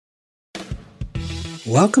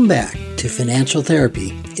Welcome back to Financial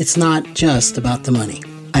Therapy. It's not just about the money.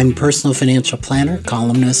 I'm personal financial planner,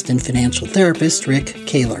 columnist, and financial therapist Rick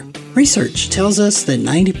Kaler. Research tells us that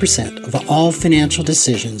 90% of all financial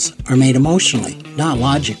decisions are made emotionally, not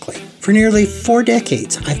logically. For nearly 4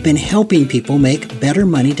 decades, I've been helping people make better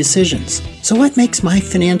money decisions. So what makes my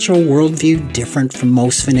financial worldview different from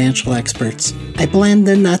most financial experts? I blend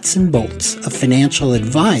the nuts and bolts of financial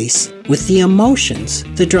advice with the emotions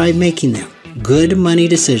that drive making them. Good money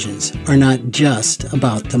decisions are not just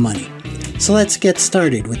about the money. So let's get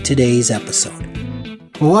started with today's episode.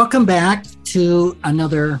 Well, welcome back to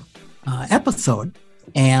another episode.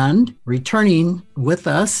 And returning with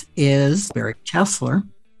us is Bari Tessler.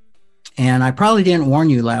 And I probably didn't warn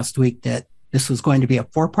you last week that this was going to be a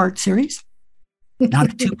 4-part series,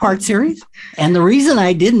 not a 2-part series. And the reason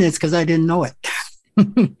I didn't is because I didn't know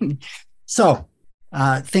it. So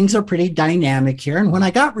things are pretty dynamic here. And when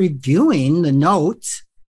I got reviewing the notes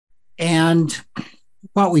and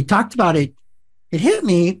what we talked about, it hit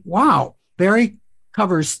me, wow, Bari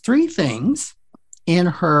covers 3 things in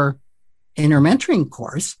her mentoring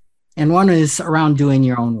course. And one is around doing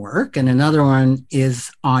your own work. And another one is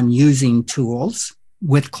on using tools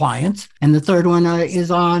with clients. And the third one is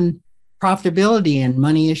on profitability and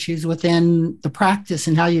money issues within the practice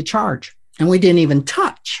and how you charge. And we didn't even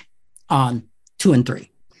touch on 2 and 3.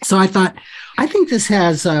 So I think this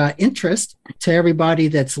has interest to everybody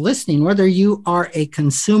that's listening, whether you are a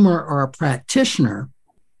consumer or a practitioner.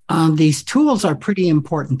 These tools are pretty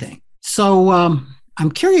important thing. So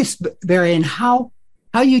I'm curious, Bari, in how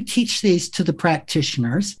you teach these to the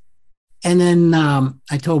practitioners. And then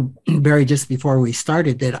I told Bari just before we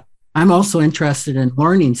started that I'm also interested in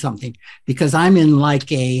learning something because I'm in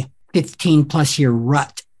like a 15 plus year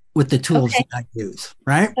rut with the tools that I use,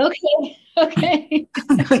 right? Okay. Okay.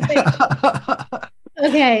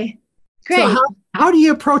 Great. So how do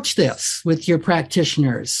you approach this with your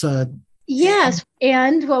practitioners? Yes.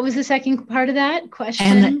 And what was the second part of that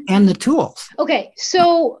question? And the tools. Okay.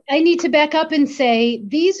 So I need to back up and say,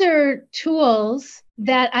 these are tools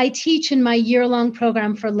that I teach in my year-long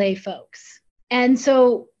program for lay folks. And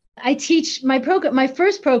so I teach my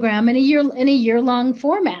first program in a year-long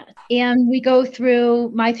format. And we go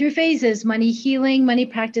through my 3 phases: money healing, money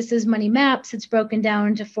practices, money maps. It's broken down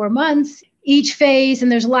into 4 months, each phase. And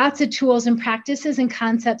there's lots of tools and practices and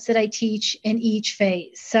concepts that I teach in each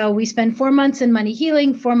phase. So we spend 4 months in money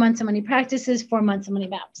healing, 4 months in money practices, 4 months in money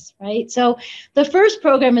maps, right? So the first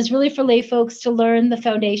program is really for lay folks to learn the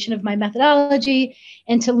foundation of my methodology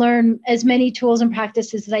and to learn as many tools and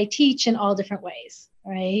practices that I teach in all different ways,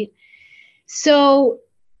 right? So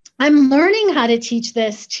I'm learning how to teach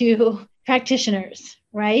this to practitioners,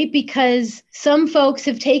 right? Because some folks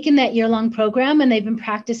have taken that year-long program and they've been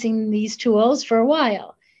practicing these tools for a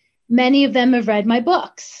while. Many of them have read my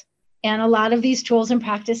books, and a lot of these tools and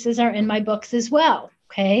practices are in my books as well,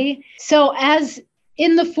 okay? So as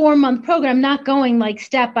in the 4-month program, not going like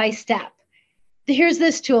step by step. Here's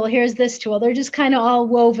this tool, here's this tool. They're just kind of all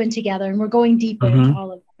woven together, and we're going deeper into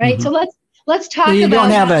all of them, right? So let's talk about. So you don't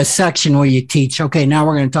have a section where you teach, okay, now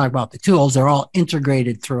we're going to talk about the tools. They're all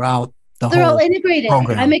integrated throughout the whole. They're all integrated.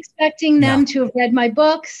 Program. I'm expecting them to have read my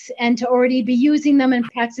books and to already be using them and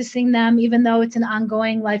practicing them, even though it's an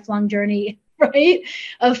ongoing, lifelong journey, right?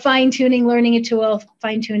 Of fine-tuning, learning a tool,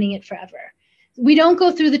 fine-tuning it forever. We don't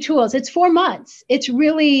go through the tools. It's 4 months. It's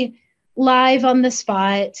really live on the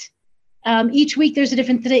spot. Each week there's a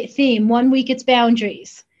different theme. 1 week it's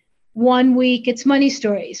boundaries. 1 week it's money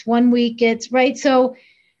stories. 1 week it's, right? So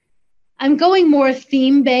I'm going more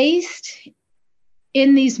theme-based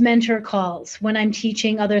in these mentor calls when I'm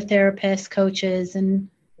teaching other therapists, coaches, and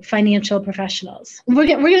financial professionals. We're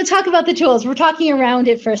going to talk about the tools. We're talking around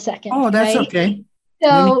it for a second. Oh, that's right? okay.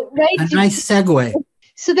 So, right. A nice segue.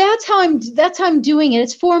 So that's how I'm doing it.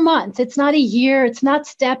 It's 4 months. It's not a year. It's not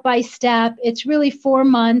step by step. It's really 4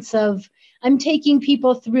 months of I'm taking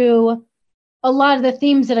people through a lot of the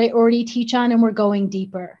themes that I already teach on, and we're going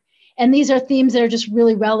deeper. And these are themes that are just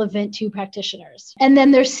really relevant to practitioners. And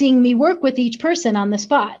then they're seeing me work with each person on the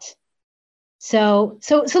spot. So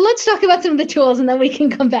let's talk about some of the tools, and then we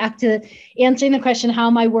can come back to answering the question, how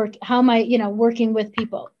am I working with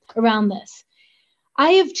people around this?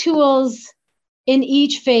 I have tools in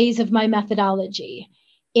each phase of my methodology.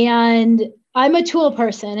 And I'm a tool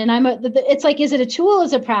person, and it's like, is it a tool?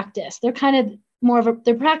 Is it a practice? They're kind of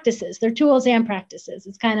they're practices. They're tools and practices.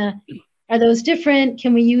 It's kind of, are those different?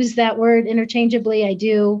 Can we use that word interchangeably? I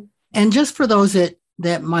do. And just for those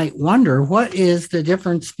that might wonder, what is the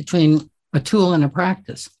difference between a tool and a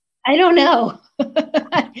practice? I don't know.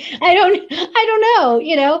 I don't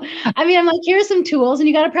know, I mean, I'm like, here's some tools and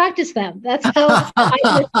you got to practice them. That's how I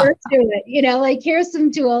refer to it, like here's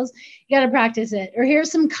some tools, you got to practice it. Or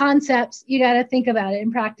here's some concepts, you got to think about it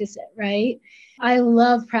and practice it, right? I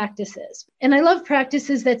love practices. And I love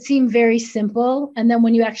practices that seem very simple. And then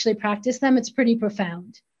when you actually practice them, it's pretty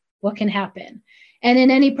profound what can happen. And in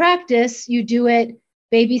any practice, you do it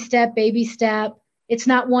baby step, baby step. It's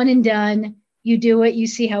not one and done. You do it, you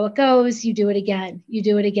see how it goes, you do it again, you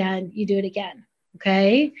do it again, you do it again.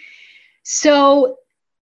 Okay. So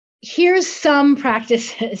here's some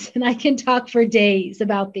practices, and I can talk for days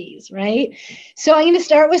about these, right? So I'm going to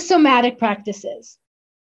start with somatic practices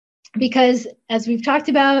because, as we've talked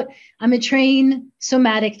about, I'm a trained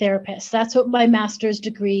somatic therapist. That's what my master's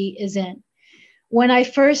degree is in. When I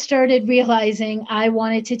first started realizing I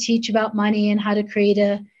wanted to teach about money and how to create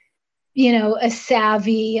a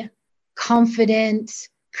savvy, confident,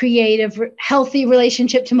 creative, healthy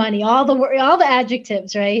relationship to money, all the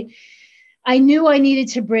adjectives, right? I knew I needed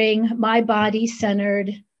to bring my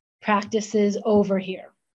body-centered practices over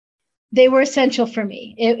here. They were essential for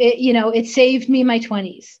me. It saved me my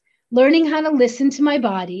 20s. Learning how to listen to my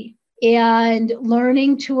body and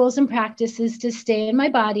learning tools and practices to stay in my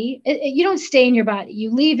body. You don't stay in your body.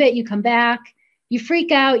 You leave it, you come back, you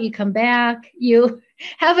freak out, you come back, you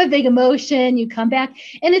have a big emotion, you come back.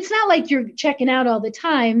 And it's not like you're checking out all the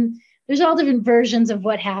time. There's all different versions of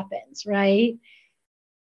what happens, right?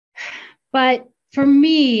 But for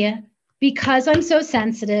me, because I'm so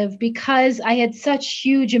sensitive, because I had such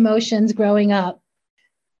huge emotions growing up,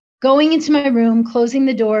 going into my room, closing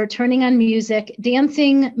the door, turning on music,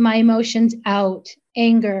 dancing my emotions out,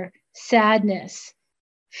 anger, sadness,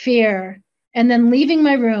 fear, and then leaving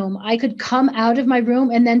my room, I could come out of my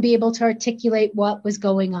room and then be able to articulate what was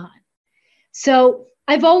going on. So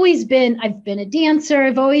I've been a dancer.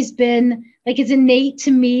 I've always been like, it's innate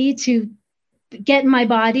to me to get in my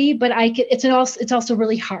body, but it's also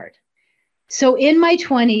really hard. So in my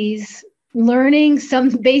 20s, learning some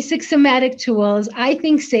basic somatic tools, I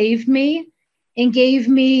think saved me and gave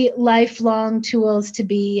me lifelong tools to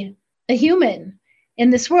be a human in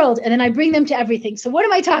this world. And then I bring them to everything. So what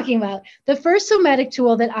am I talking about? The first somatic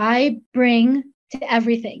tool that I bring to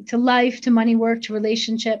everything, to life, to money work, to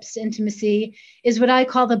relationships, to intimacy, is what I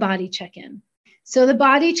call the body check-in. So the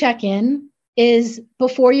body check-in is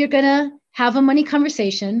before you're going to have a money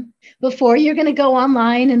conversation, before you're going to go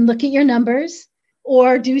online and look at your numbers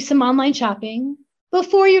or do some online shopping,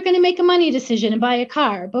 before you're going to make a money decision and buy a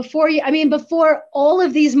car, before all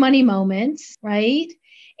of these money moments, right?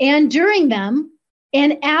 And during them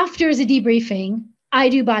and after as a debriefing, I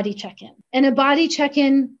do body check-in. And a body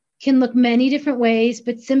check-in can look many different ways,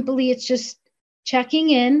 but simply it's just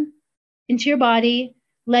checking in into your body,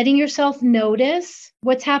 letting yourself notice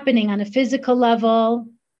what's happening on a physical level,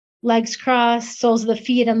 legs crossed, soles of the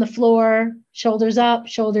feet on the floor, shoulders up,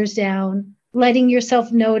 shoulders down, letting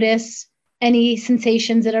yourself notice any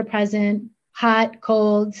sensations that are present, hot,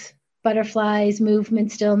 cold, butterflies,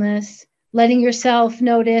 movement, stillness, letting yourself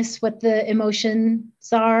notice what the emotions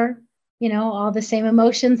are, all the same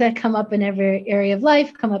emotions that come up in every area of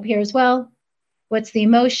life come up here as well. What's the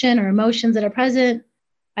emotion or emotions that are present?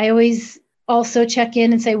 I always also check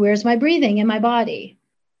in and say, where's my breathing in my body?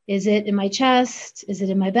 Is it in my chest? Is it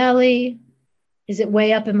in my belly? Is it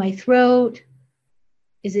way up in my throat?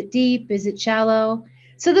 Is it deep? Is it shallow?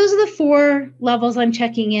 So those are the 4 levels I'm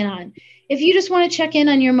checking in on. If you just want to check in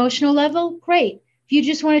on your emotional level, great. If you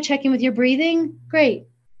just want to check in with your breathing, great.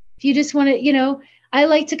 If you just want to, I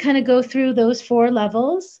like to kind of go through those 4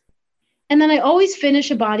 levels. And then I always finish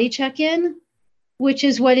a body check-in, which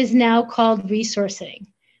is what is now called resourcing,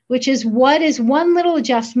 which is what is one little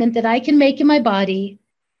adjustment that I can make in my body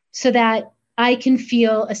so that I can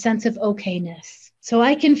feel a sense of okayness. So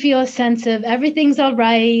I can feel a sense of everything's all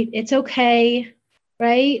right, it's okay,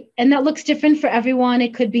 right? And that looks different for everyone.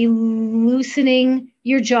 It could be loosening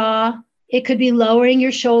your jaw. It could be lowering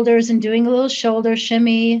your shoulders and doing a little shoulder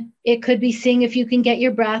shimmy. It could be seeing if you can get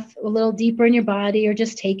your breath a little deeper in your body or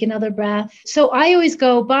just take another breath. So I always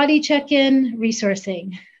go body check-in,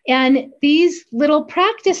 resourcing. And these little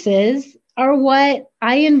practices are what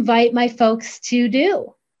I invite my folks to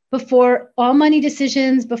do before all money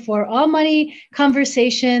decisions, before all money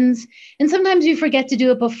conversations. And sometimes we forget to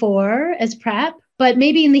do it before as prep, but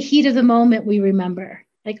maybe in the heat of the moment, we remember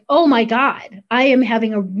like, oh my God, I am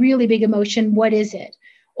having a really big emotion. What is it?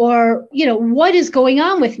 Or, what is going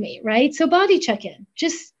on with me, right? So body check-in,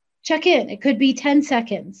 just check in. It could be 10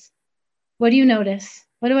 seconds. What do you notice?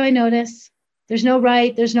 What do I notice? There's no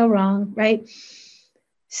right, there's no wrong, right?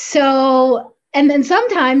 So And then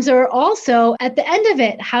sometimes, or also at the end of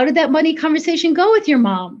it, how did that money conversation go with your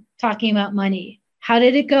mom talking about money? How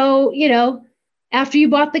did it go, after you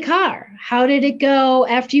bought the car? How did it go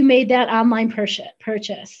after you made that online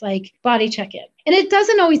purchase, like body check-in? And it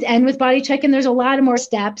doesn't always end with body check-in. There's a lot of more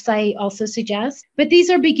steps I also suggest, but these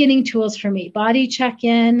are beginning tools for me: body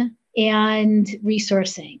check-in and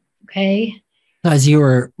resourcing. Okay. As you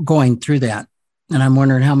were going through that, and I'm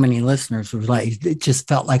wondering how many listeners were like, it just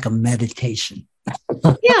felt like a meditation.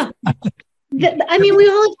 Yeah. I mean, we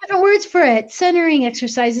all have different words for it: centering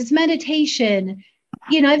exercises, meditation.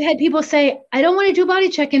 I've had people say, I don't want to do body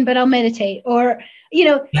check-in, but I'll meditate. Or,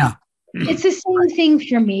 Yeah. It's the same thing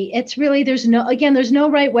for me. It's really, there's no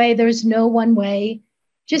right way. There's no one way.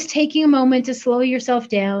 Just taking a moment to slow yourself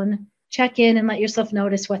down, check in, and let yourself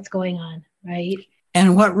notice what's going on, right?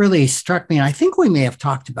 And what really struck me, and I think we may have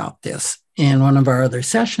talked about this in one of our other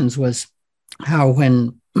sessions, was how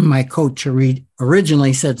when my coach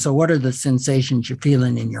originally said, so what are the sensations you're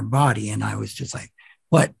feeling in your body? And I was just like,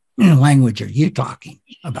 what language are you talking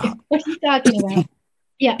about? What are you talking about?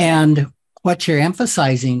 Yeah. And what you're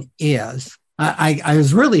emphasizing is, I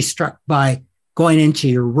was really struck by going into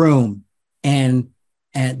your room and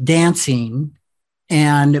dancing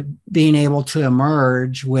and being able to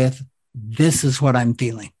emerge with, this is what I'm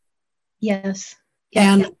feeling. Yes.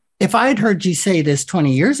 And if I had heard you say this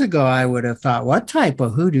 20 years ago, I would have thought, what type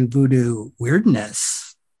of hoodoo voodoo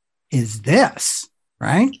weirdness is this,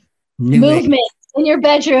 right? Movement in your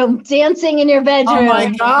bedroom, dancing in your bedroom. Oh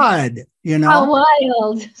my God. How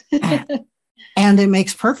wild. And it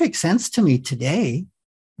makes perfect sense to me today,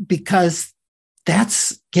 because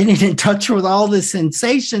that's getting in touch with all the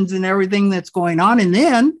sensations and everything that's going on. And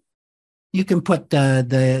then you can put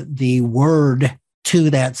the word to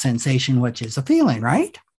that sensation, which is a feeling,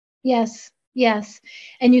 right? Yes.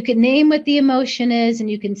 And you can name what the emotion is, and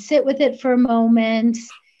you can sit with it for a moment,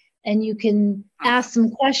 and you can ask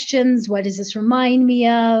some questions. What does this remind me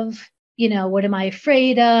of? What am I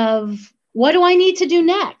afraid of? What do I need to do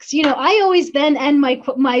next? I always then end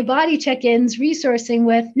my body check-ins resourcing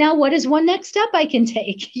with, now what is one next step I can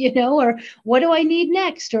take, or what do I need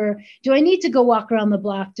next? Or do I need to go walk around the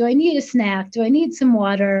block? Do I need a snack? Do I need some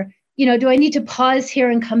water? Do I need to pause here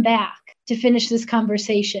and come back to finish this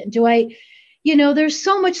conversation? There's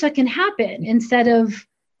so much that can happen instead of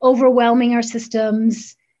overwhelming our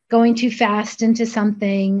systems, going too fast into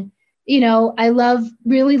something. I love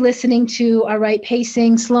really listening to our right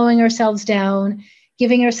pacing, slowing ourselves down,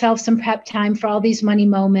 giving ourselves some prep time for all these money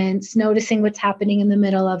moments, noticing what's happening in the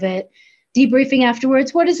middle of it, debriefing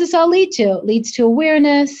afterwards. What does this all lead to? It leads to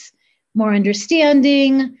awareness, more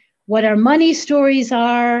understanding, what our money stories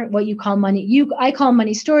are, what you call money. I call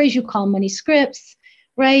money stories, you call money scripts,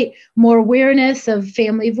 right? More awareness of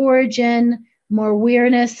family of origin, more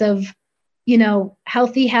awareness of,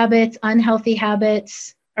 healthy habits, unhealthy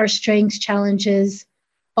habits, our strengths, challenges,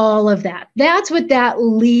 all of that. That's what that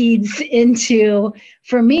leads into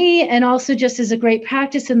for me. And also just as a great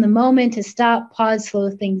practice in the moment to stop, pause, slow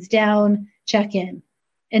things down, check in,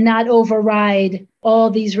 and not override all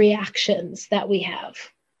these reactions that we have.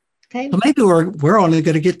 Okay. So maybe we're only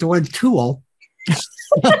going to get to one tool. No,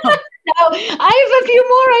 I have a few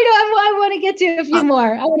more. I want to get to a few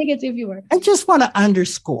more. I just want to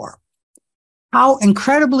underscore how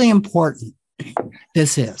incredibly important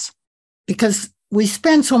this is, because we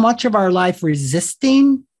spend so much of our life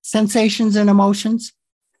resisting sensations and emotions.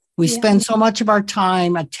 We spend so much of our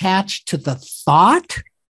time attached to the thought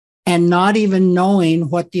and not even knowing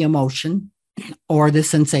what the emotion or the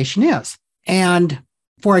sensation is. And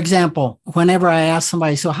for example, whenever I ask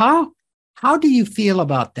somebody, so how do you feel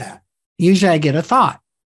about that? Usually I get a thought.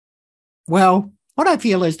 Well, what I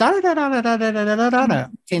feel is da da da da da da da da da da.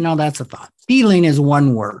 Okay, no, that's a thought. Feeling is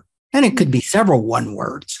one word, and it could be several one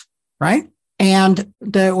words, right? And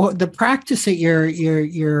the practice that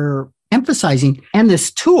you're emphasizing, and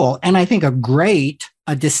this tool, and I think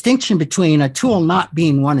a distinction between a tool not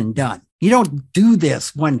being one and done. You don't do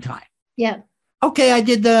this one time. Yeah. Okay, I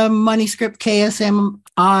did the money script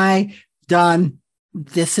KSMI, done.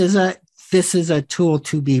 This is a tool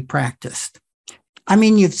to be practiced. I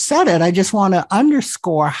mean, you've said it. I just want to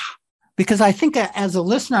underscore, because I think as a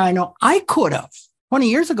listener, I know I could have 20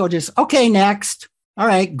 years ago just, okay, next. All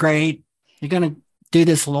right, great. You're going to do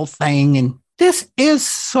this little thing. And this is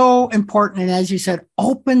so important. And as you said,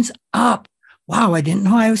 opens up. Wow, I didn't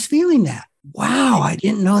know I was feeling that. Wow, I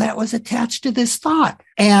didn't know that was attached to this thought.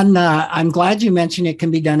 And I'm glad you mentioned it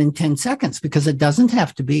can be done in 10 seconds, because it doesn't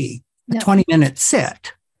have to be a 20-minute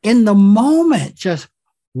sit. In the moment, just,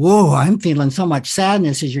 whoa, I'm feeling so much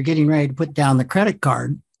sadness as you're getting ready to put down the credit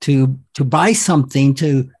card to buy something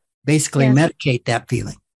to basically medicate that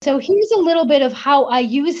feeling. So here's a little bit of how I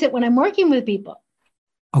use it when I'm working with people.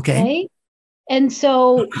 Okay. Right? And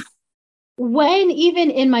so when even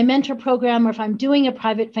in my mentor program, or if I'm doing a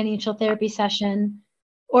private financial therapy session,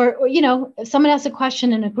 or if someone asks a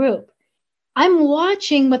question in a group, I'm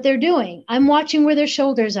watching what they're doing. I'm watching where their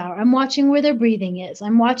shoulders are. I'm watching where their breathing is.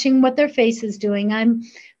 I'm watching what their face is doing. I'm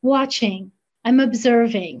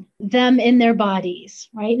observing them in their bodies,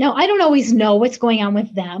 right? Now, I don't always know what's going on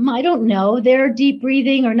with them. I don't know their deep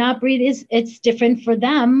breathing or not breathing. It's different for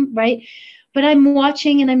them, right? But I'm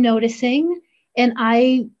watching and I'm noticing, and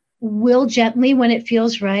I will gently, when it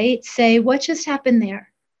feels right, say, what just happened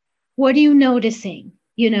there? What are you noticing?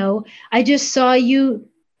 I just saw you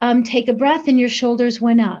take a breath and your shoulders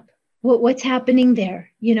went up. What's happening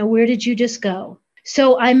there? Where did you just go?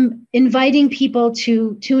 So I'm inviting people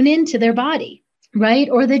to tune into their body, right?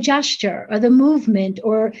 Or the gesture or the movement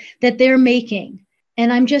or that they're making.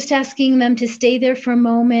 And I'm just asking them to stay there for a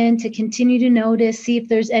moment, to continue to notice, see if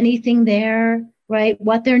there's anything there, right?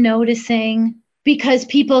 What they're noticing, because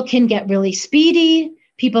people can get really speedy.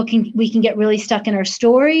 We can get really stuck in our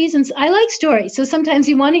stories. And I like stories. So sometimes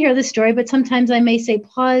you want to hear the story, but sometimes I may say,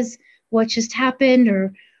 pause, what just happened?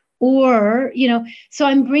 So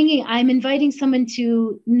I'm inviting someone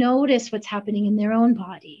to notice what's happening in their own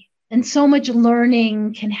body. And so much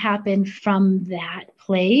learning can happen from that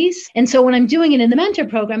place. And so when I'm doing it in the mentor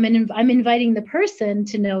program, and I'm inviting the person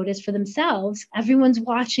to notice for themselves, everyone's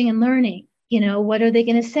watching and learning. What are they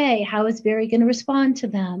going to say? How is Bari going to respond to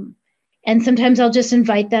them? And sometimes I'll just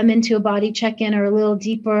invite them into a body check-in or a little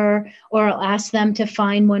deeper, or I'll ask them to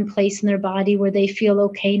find one place in their body where they feel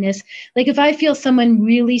okayness. Like if I feel someone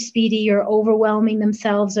really speedy or overwhelming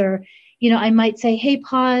themselves, or, I might say, hey,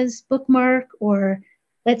 pause, bookmark, or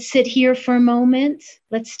let's sit here for a moment.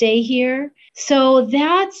 Let's stay here. So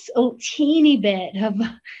that's a teeny bit of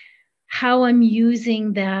how I'm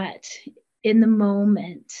using that in the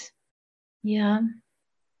moment. Yeah.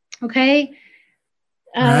 Okay.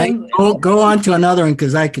 All right. Go on to another one,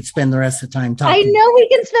 because I could spend the rest of the time talking. I know we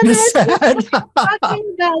can spend the rest of the time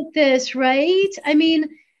talking about this, right? I mean,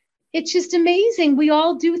 it's just amazing. We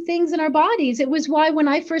all do things in our bodies. It was why when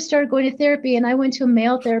I first started going to therapy, and I went to a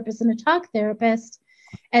male therapist and a talk therapist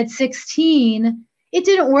at 16, it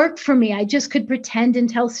didn't work for me. I just could pretend and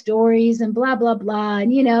tell stories and blah, blah, blah.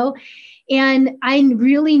 And I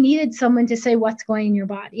really needed someone to say what's going in your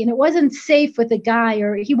body. And it wasn't safe with a guy,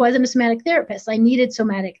 or he wasn't a somatic therapist. I needed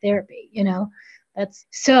somatic therapy, That's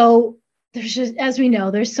so there's just, as we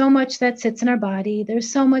know, there's so much that sits in our body. There's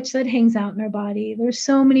so much that hangs out in our body. There's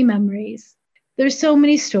so many memories. There's so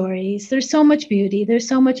many stories. There's so much beauty. There's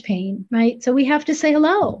so much pain, right? So we have to say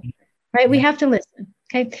hello, right? We have to listen.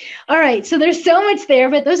 Okay. All right. So there's so much there,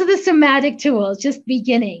 but those are the somatic tools, just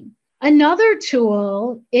beginning. Another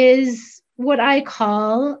tool is what I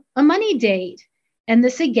call a money date. And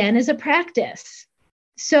this again is a practice.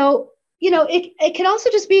 So, it can also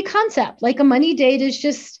just be a concept. Like a money date is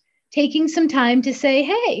just taking some time to say,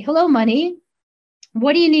 hey, hello, money.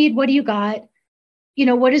 What do you need? What do you got?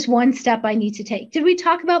 What is one step I need to take? Did we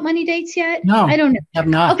talk about money dates yet? No, I don't know. Have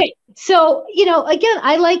not. Okay. So, again,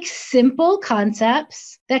 I like simple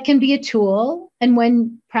concepts that can be a tool. And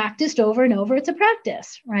when practiced over and over, it's a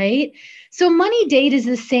practice, right? So money date is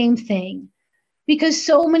the same thing, because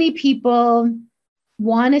so many people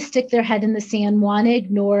want to stick their head in the sand, want to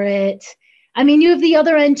ignore it. I mean, you have the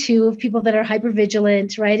other end too of people that are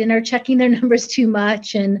hypervigilant, right? And are checking their numbers too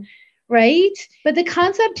much, and right? But the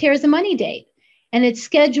concept here is a money date. And it's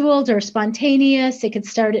scheduled or spontaneous. It could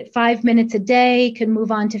start at 5 minutes a day, could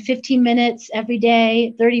move on to 15 minutes every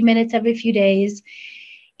day, 30 minutes every few days.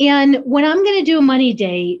 And when I'm going to do a money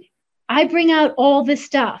date, I bring out all this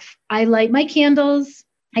stuff. I light my candles.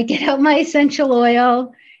 I get out my essential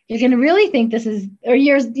oil. You're going to really think this is, or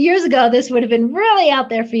years ago, this would have been really out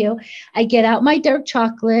there for you. I get out my dark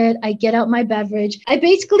chocolate. I get out my beverage. I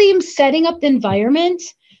basically am setting up the environment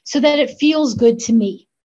so that it feels good to me.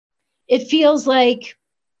 It feels like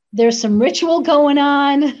there's some ritual going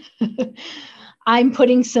on. I'm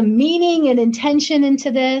putting some meaning and intention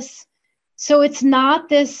into this. So it's not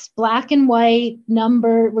this black and white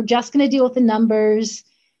number. We're just going to deal with the numbers,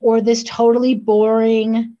 or this totally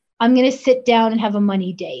boring, I'm going to sit down and have a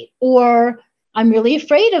money date. Or I'm really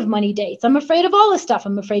afraid of money dates. I'm afraid of all this stuff.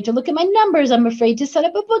 I'm afraid to look at my numbers. I'm afraid to set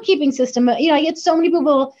up a bookkeeping system. I get so many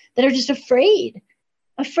people that are just afraid,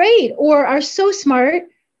 or are so smart.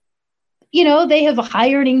 They have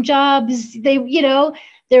high earning jobs.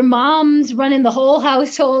 Their mom's running the whole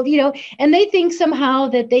household, and they think somehow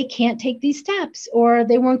that they can't take these steps, or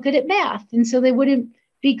they weren't good at math. And so they wouldn't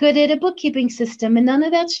be good at a bookkeeping system. And none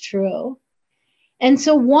of that's true. And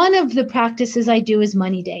so one of the practices I do is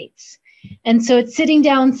money dates. And so it's sitting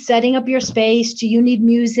down, setting up your space. Do you need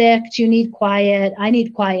music? Do you need quiet? I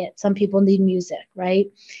need quiet. Some people need music, right?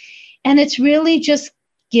 And it's really just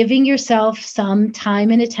giving yourself some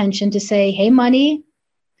time and attention to say, hey, money,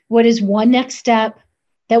 what is one next step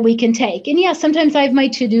that we can take? And yeah, sometimes I have my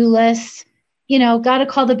to-do list, got to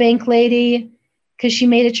call the bank lady because she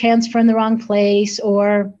made a transfer in the wrong place,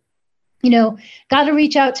 or, got to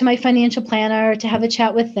reach out to my financial planner to have a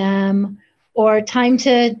chat with them, or time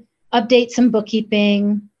to update some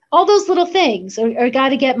bookkeeping, all those little things, or got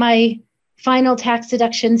to get my final tax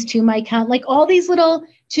deductions to my account, like all these little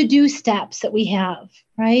to-do steps that we have,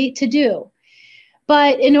 right, to do.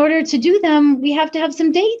 But in order to do them, we have to have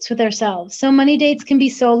some dates with ourselves. So money dates can be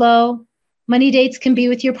solo. Money dates can be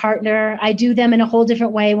with your partner. I do them in a whole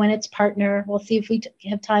different way when it's partner. We'll see if we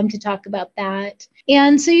have time to talk about that.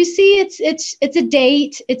 And so you see, it's a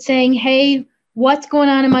date. It's saying, hey, what's going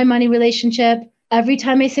on in my money relationship? Every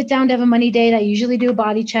time I sit down to have a money date, I usually do a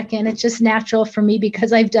body check-in. It's just natural for me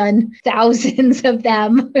because I've done thousands of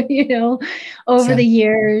them, over the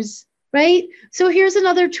years, right? So here's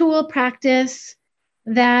another tool, practice,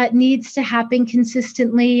 that needs to happen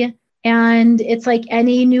consistently. And it's like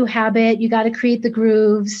any new habit, you got to create the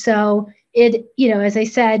grooves. So as I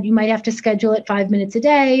said, you might have to schedule it 5 minutes a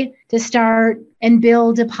day to start and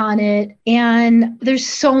build upon it. And there's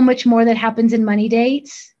so much more that happens in money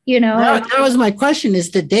dates. That was my question. Is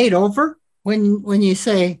the date over? When you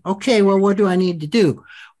say, okay, well, what do I need to do?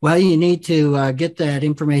 Well, you need to get that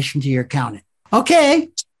information to your accountant. Okay,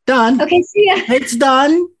 done. Okay, see ya. It's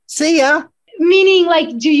done. See ya. Meaning,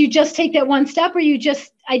 like, do you just take that one step, or you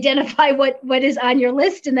just identify what is on your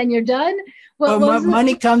list and then you're done?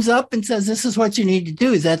 Money comes up and says, this is what you need to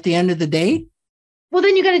do. Is that the end of the date? Well,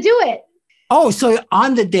 then you got to do it. Oh, so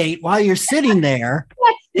on the date, while you're sitting there,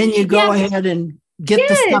 then you go ahead and get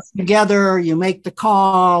the stuff together, you make the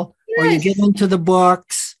call, or you get into the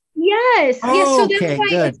books. Yes. Oh,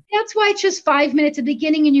 So that's why it's just 5 minutes at the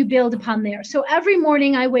beginning and you build upon there. So every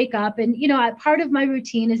morning I wake up and, part of my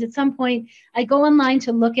routine is at some point I go online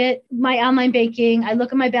to look at my online banking. I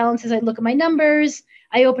look at my balances. I look at my numbers.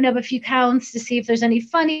 I open up a few accounts to see if there's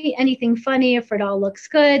anything funny, if it all looks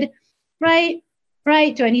good. Right.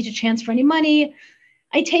 Do I need to transfer any money?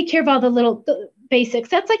 I take care of all the basics.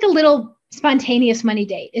 That's like a little spontaneous money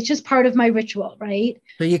date. It's just part of my ritual, right?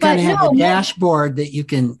 So you kind of have a dashboard that you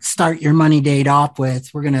can start your money date off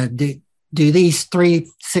with. We're going to do these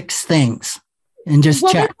 6 things and just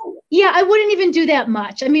check. Yeah, I wouldn't even do that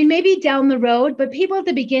much. I mean, maybe down the road, but people at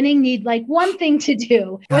the beginning need like one thing to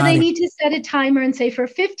do, or they need to set a timer and say, for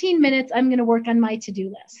 15 minutes, I'm going to work on my to-do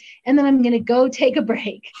list. And then I'm going to go take a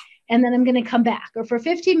break. And then I'm going to come back. Or for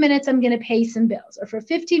 15 minutes, I'm going to pay some bills. Or for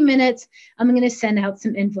 15 minutes, I'm going to send out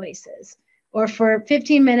some invoices. Or for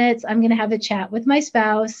 15 minutes, I'm going to have a chat with my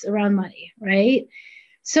spouse around money, right?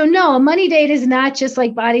 So no, a money date is not just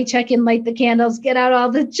like body check in, light the candles, get out all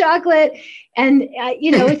the chocolate. And,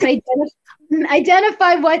 it's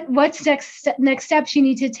identify what's next steps you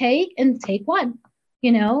need to take and take one.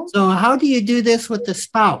 So how do you do this with the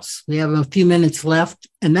spouse? We have a few minutes left,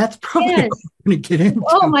 and that's probably what we're going to get into.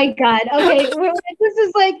 Oh my God. Okay. This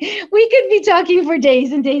is like, we could be talking for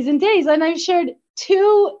days and days and days. And I've shared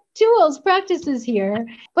two practices here,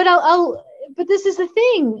 but but this is the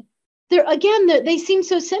thing. They seem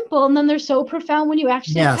so simple, and then they're so profound when you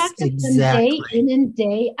actually practice them day in and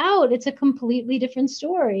day out. It's a completely different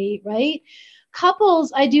story, right?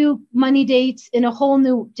 Couples, I do money dates in a whole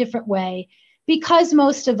new different way. Because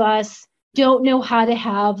most of us don't know how to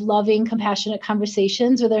have loving, compassionate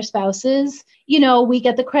conversations with our spouses, we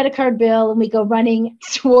get the credit card bill and we go running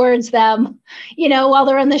towards them, while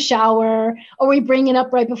they're in the shower, or we bring it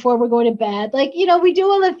up right before we're going to bed. Like, we do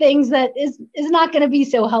all the things that is not going to be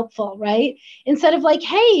so helpful, right? Instead of like,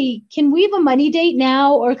 hey, can we have a money date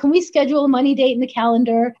now? Or can we schedule a money date in the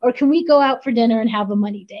calendar? Or can we go out for dinner and have a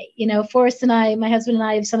money date? Forrest and I, my husband and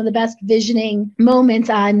I, have some of the best visioning moments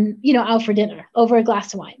on, out for dinner over a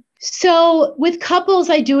glass of wine. So with couples,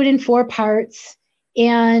 I do it in 4 parts,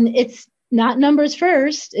 and it's not numbers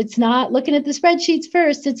first. It's not looking at the spreadsheets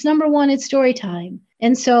first. It's number 1, it's story time.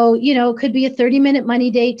 And so, it could be a 30-minute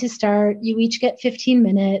money date to start. You each get 15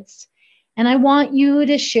 minutes. And I want you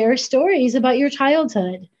to share stories about your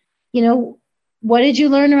childhood. What did you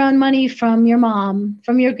learn around money from your mom,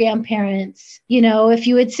 from your grandparents? If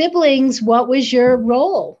you had siblings, what was your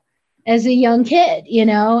role as a young kid?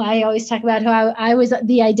 I always talk about how I was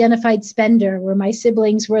the identified spender, where my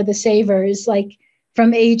siblings were the savers, like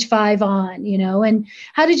from age 5 on, and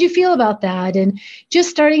how did you feel about that? And just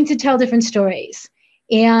starting to tell different stories.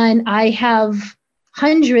 And I have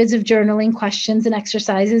hundreds of journaling questions and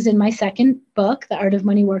exercises in my second book, The Art of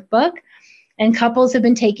Money Workbook. And couples have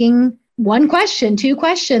been taking one question, two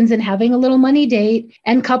questions, and having a little money date.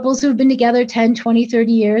 And couples who've been together 10, 20,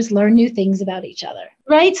 30 years learn new things about each other,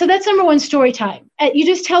 right? So that's number one, story time. You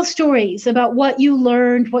just tell stories about what you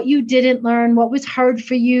learned, what you didn't learn, what was hard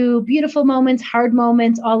for you, beautiful moments, hard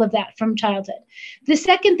moments, all of that from childhood. The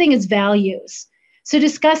second thing is values. So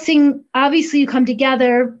discussing, obviously you come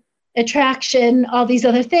together, attraction, all these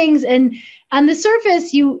other things. And on the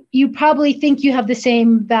surface, you probably think you have the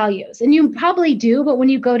same values, and you probably do, but when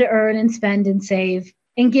you go to earn and spend and save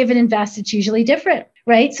and give and invest, it's usually different,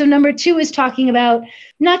 right? So number two is talking about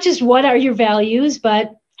not just what are your values,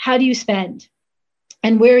 but how do you spend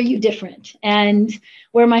and where are you different? And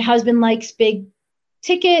where my husband likes big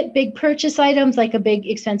ticket, big purchase items like a big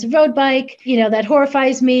expensive road bike, that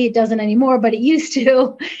horrifies me. It doesn't anymore, but it used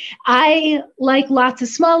to. I like lots of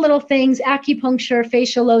small little things, acupuncture,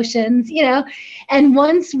 facial lotions, and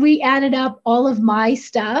once we added up all of my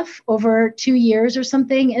stuff over 2 years or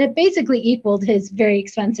something, and it basically equaled his very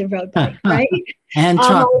expensive road bike, right? And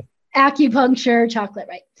chocolate. Acupuncture, chocolate,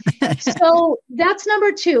 right? So that's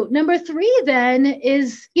number two. Number three then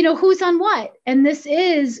is, who's on what? And this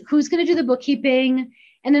is who's going to do the bookkeeping.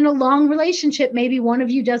 And in a long relationship, maybe one of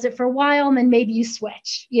you does it for a while and then maybe you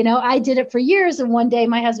switch. I did it for years. And one day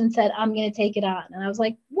my husband said, I'm going to take it on. And I was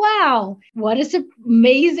like, wow, what an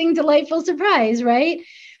amazing, delightful surprise, right?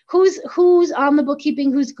 Who's on the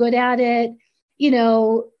bookkeeping, who's good at it,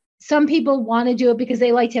 Some people want to do it because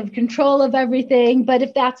they like to have control of everything. But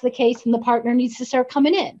if that's the case, then the partner needs to start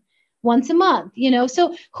coming in once a month,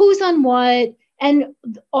 So who's on what and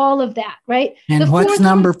all of that, right? And what's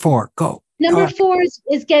number four? Go. Number four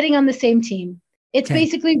is getting on the same team. It's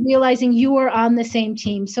basically realizing you are on the same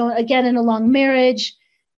team. So again, in a long marriage,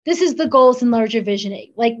 this is the goals and larger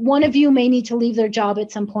visioning. Like one of you may need to leave their job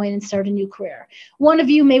at some point and start a new career. One of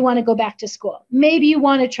you may want to go back to school. Maybe you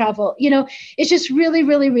want to travel. It's just really,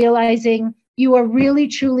 really realizing you are really,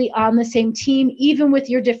 truly on the same team, even with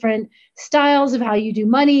your different styles of how you do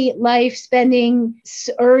money, life, spending,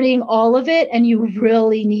 earning, all of it. And you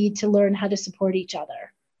really need to learn how to support each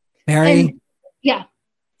other. Bari, yeah.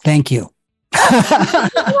 Thank you. We're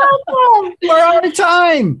out of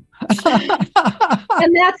time.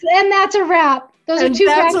 and that's a wrap. Those are two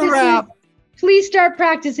practices. A wrap. Please start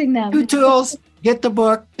practicing them. 2 tools. Get the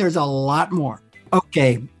book. There's a lot more.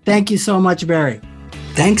 Okay. Thank you so much, Bari.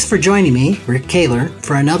 Thanks for joining me, Rick Kaler,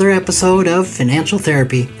 for another episode of Financial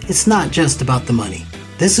Therapy. It's not just about the money.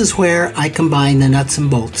 This is where I combine the nuts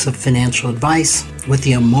and bolts of financial advice with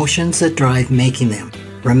the emotions that drive making them.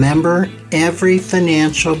 Remember, every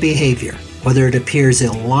financial behavior, whether it appears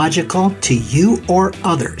illogical to you or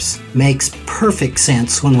others, makes perfect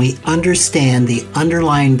sense when we understand the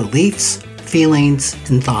underlying beliefs, feelings,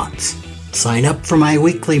 and thoughts. Sign up for my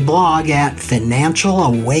weekly blog at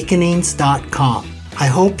financialawakenings.com. I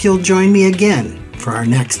hope you'll join me again for our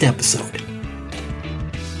next episode.